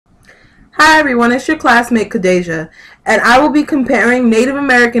Hi everyone, it's your classmate Kadeja, and I will be comparing Native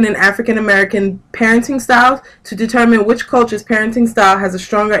American and African American parenting styles to determine which culture's parenting style has a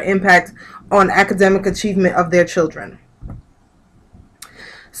stronger impact on academic achievement of their children.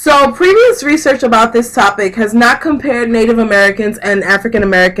 So, previous research about this topic has not compared Native Americans and African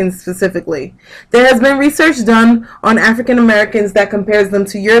Americans specifically. There has been research done on African Americans that compares them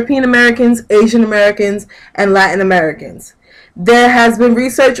to European Americans, Asian Americans, and Latin Americans. There has been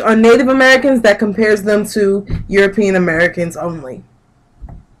research on Native Americans that compares them to European Americans only.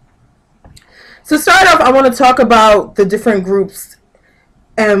 To start off, I want to talk about the different groups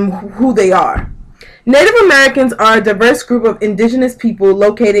and who they are. Native Americans are a diverse group of indigenous people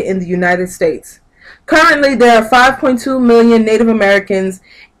located in the United States. Currently, there are 5.2 million Native Americans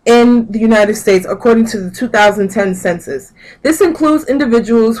in the United States according to the 2010 census. This includes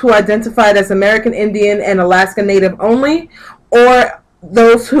individuals who identified as American Indian and Alaska Native only, or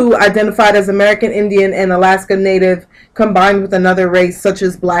those who identified as American Indian and Alaska Native combined with another race such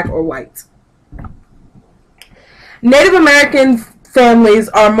as black or white. Native American families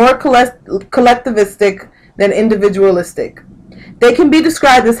are more collectivistic than individualistic. They can be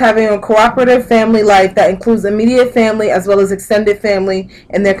described as having a cooperative family life that includes immediate family as well as extended family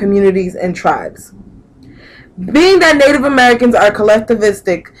in their communities and tribes. Being that Native Americans are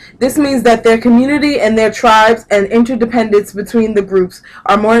collectivistic, this means that their community and their tribes and interdependence between the groups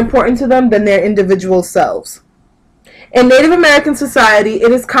are more important to them than their individual selves. In Native American society,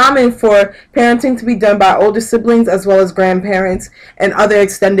 it is common for parenting to be done by older siblings as well as grandparents and other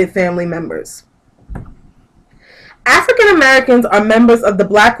extended family members. African Americans are members of the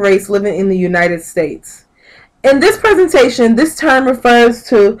black race living in the United States. In this presentation, this term refers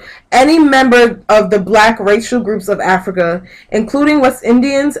to any member of the black racial groups of Africa, including West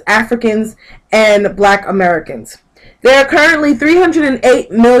Indians, Africans, and Black Americans. There are currently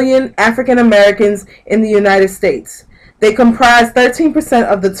 308 million African Americans in the United States. They comprise 13%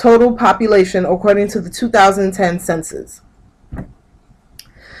 of the total population according to the 2010 census.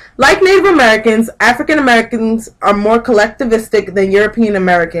 Like Native Americans, African Americans are more collectivistic than European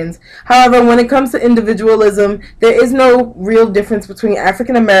Americans. However, when it comes to individualism, there is no real difference between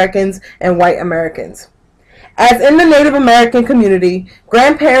African Americans and white Americans. As in the Native American community,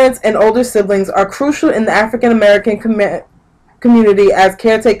 grandparents and older siblings are crucial in the African American community as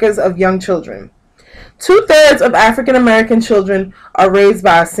caretakers of young children. 2/3 of African American children are raised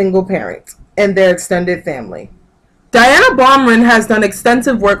by a single parent and their extended family. Diana Baumrind has done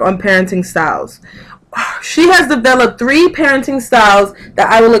extensive work on parenting styles. She has developed 3 parenting styles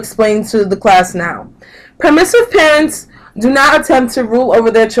that I will explain to the class now. Permissive parents do not attempt to rule over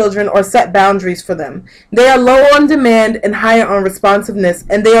their children or set boundaries for them. They are low on demand and higher on responsiveness,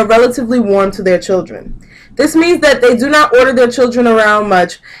 and they are relatively warm to their children. This means that they do not order their children around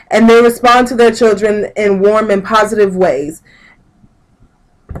much, and they respond to their children in warm and positive ways.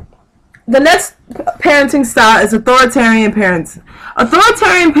 The next parenting style is authoritarian parents.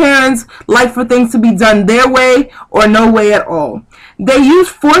 Authoritarian parents like for things to be done their way or no way at all. They use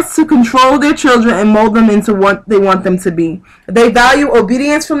force to control their children and mold them into what they want them to be. They value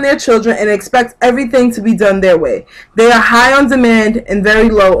obedience from their children and expect everything to be done their way. They are high on demand and very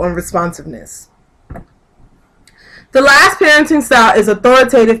low on responsiveness. The last parenting style is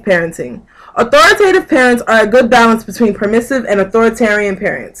authoritative parenting. Authoritative parents are a good balance between permissive and authoritarian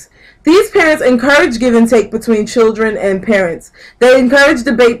parents. These parents encourage give and take between children and parents. They encourage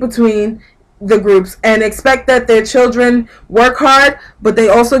debate between the groups and expect that their children work hard, but they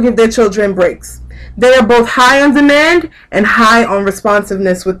also give their children breaks. They are both high on demand and high on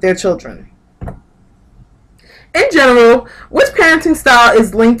responsiveness with their children. In general, which parenting style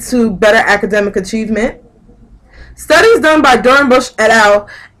is linked to better academic achievement? Studies done by Doornbusch et al.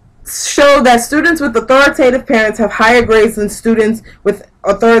 Show that students with authoritative parents have higher grades than students with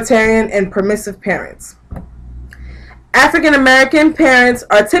authoritarian and permissive parents. African American parents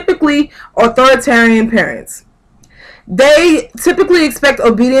are typically authoritarian parents. They typically expect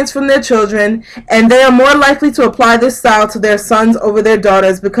obedience from their children, and they are more likely to apply this style to their sons over their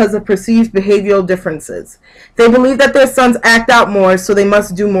daughters because of perceived behavioral differences. They believe that their sons act out more, so they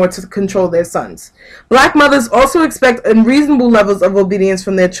must do more to control their sons. Black mothers also expect unreasonable levels of obedience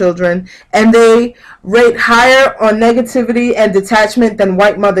from their children, and they rate higher on negativity and detachment than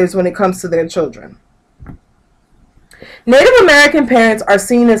white mothers when it comes to their children. Native American parents are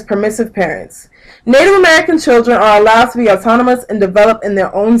seen as permissive parents. Native American children are allowed to be autonomous and develop in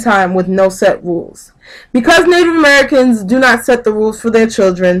their own time with no set rules. Because Native Americans do not set the rules for their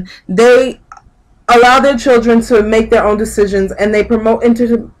children, they allow their children to make their own decisions, and they promote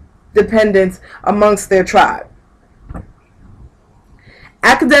interdependence amongst their tribe.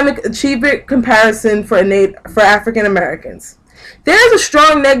 academic achievement comparison for African Americans. There is a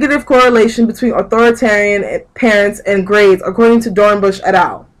strong negative correlation between authoritarian parents and grades, according to Dornbush et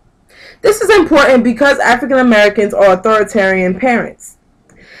al. This is important because African Americans are authoritarian parents.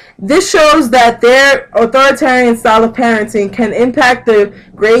 This shows that their authoritarian style of parenting can impact the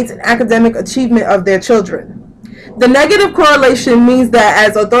grades and academic achievement of their children. The negative correlation means that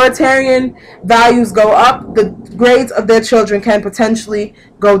as authoritarian values go up, the grades of their children can potentially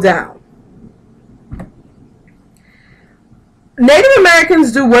go down. Native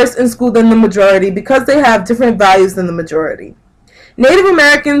Americans do worse in school than the majority because they have different values than the majority. Native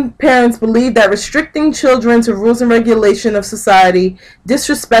American parents believe that restricting children to rules and regulation of society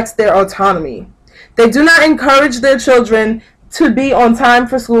disrespects their autonomy. They do not encourage their children to be on time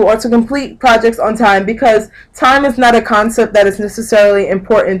for school or to complete projects on time because time is not a concept that is necessarily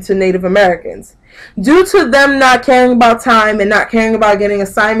important to Native Americans. Due to them not caring about time and not caring about getting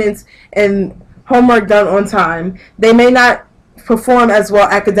assignments and homework done on time, they may not perform as well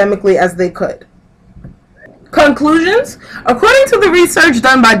academically as they could. Conclusions? According to the research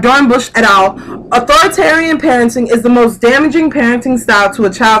done by Dornbush et al., authoritarian parenting is the most damaging parenting style to a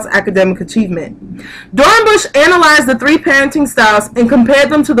child's academic achievement. Dornbush analyzed the three parenting styles and compared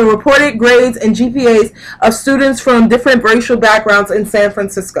them to the reported grades and GPAs of students from different racial backgrounds in San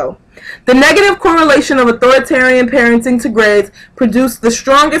Francisco. The negative correlation of authoritarian parenting to grades produced the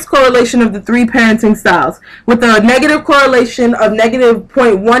strongest correlation of the three parenting styles, with a negative correlation of negative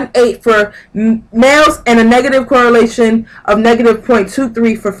 0.18 for males and a negative correlation of negative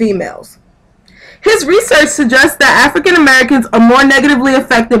 0.23 for females. His research suggests that African Americans are more negatively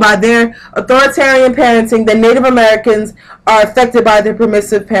affected by their authoritarian parenting than Native Americans are affected by their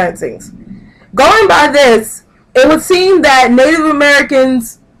permissive parentings. Going by this, it would seem that Native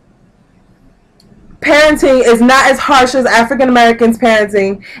Americans' parenting is not as harsh as African Americans'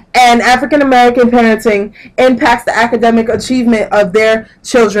 parenting, and African American parenting impacts the academic achievement of their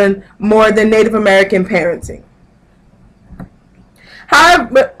children more than Native American parenting.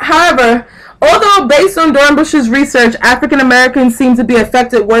 However, although based on Dornbush's research, African Americans seem to be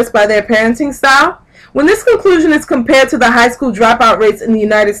affected worse by their parenting style, when this conclusion is compared to the high school dropout rates in the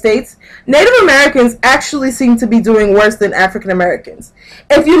United States, Native Americans actually seem to be doing worse than African Americans.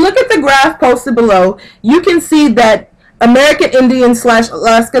 If you look at the graph posted below, you can see that American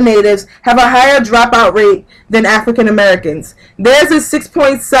Indian/Alaska Natives have a higher dropout rate than African Americans. Theirs is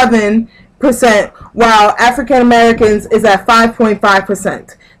 6.7%, while African Americans is at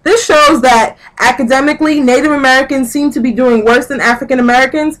 5.5%. This shows that academically, Native Americans seem to be doing worse than African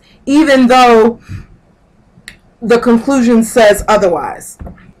Americans, even though the conclusion says otherwise.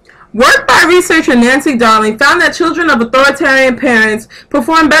 Work by researcher Nancy Darling found that children of authoritarian parents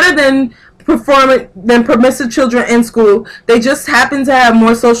perform better than permissive children in school. They just happen to have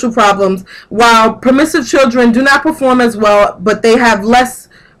more social problems, while permissive children do not perform as well, but they have less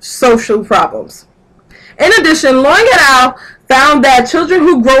social problems. In addition, Loring et al. Found that children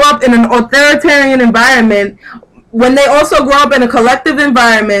who grow up in an authoritarian environment, when they also grow up in a collective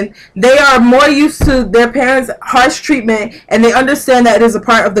environment, they are more used to their parents' harsh treatment, and they understand that it is a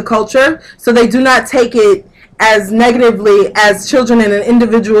part of the culture, so they do not take it as negatively as children in an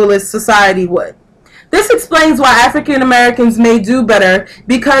individualist society would. This explains why African Americans may do better,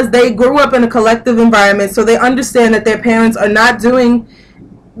 because they grew up in a collective environment, so they understand that their parents are not doing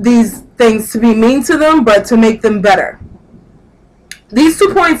these things to be mean to them, but to make them better. These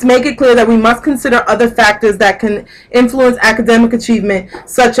 2 points make it clear that we must consider other factors that can influence academic achievement,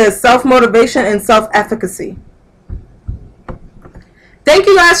 such as self-motivation and self-efficacy. Thank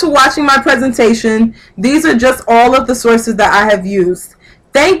you guys for watching my presentation. These are just all of the sources that I have used.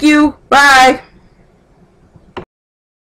 Thank you. Bye.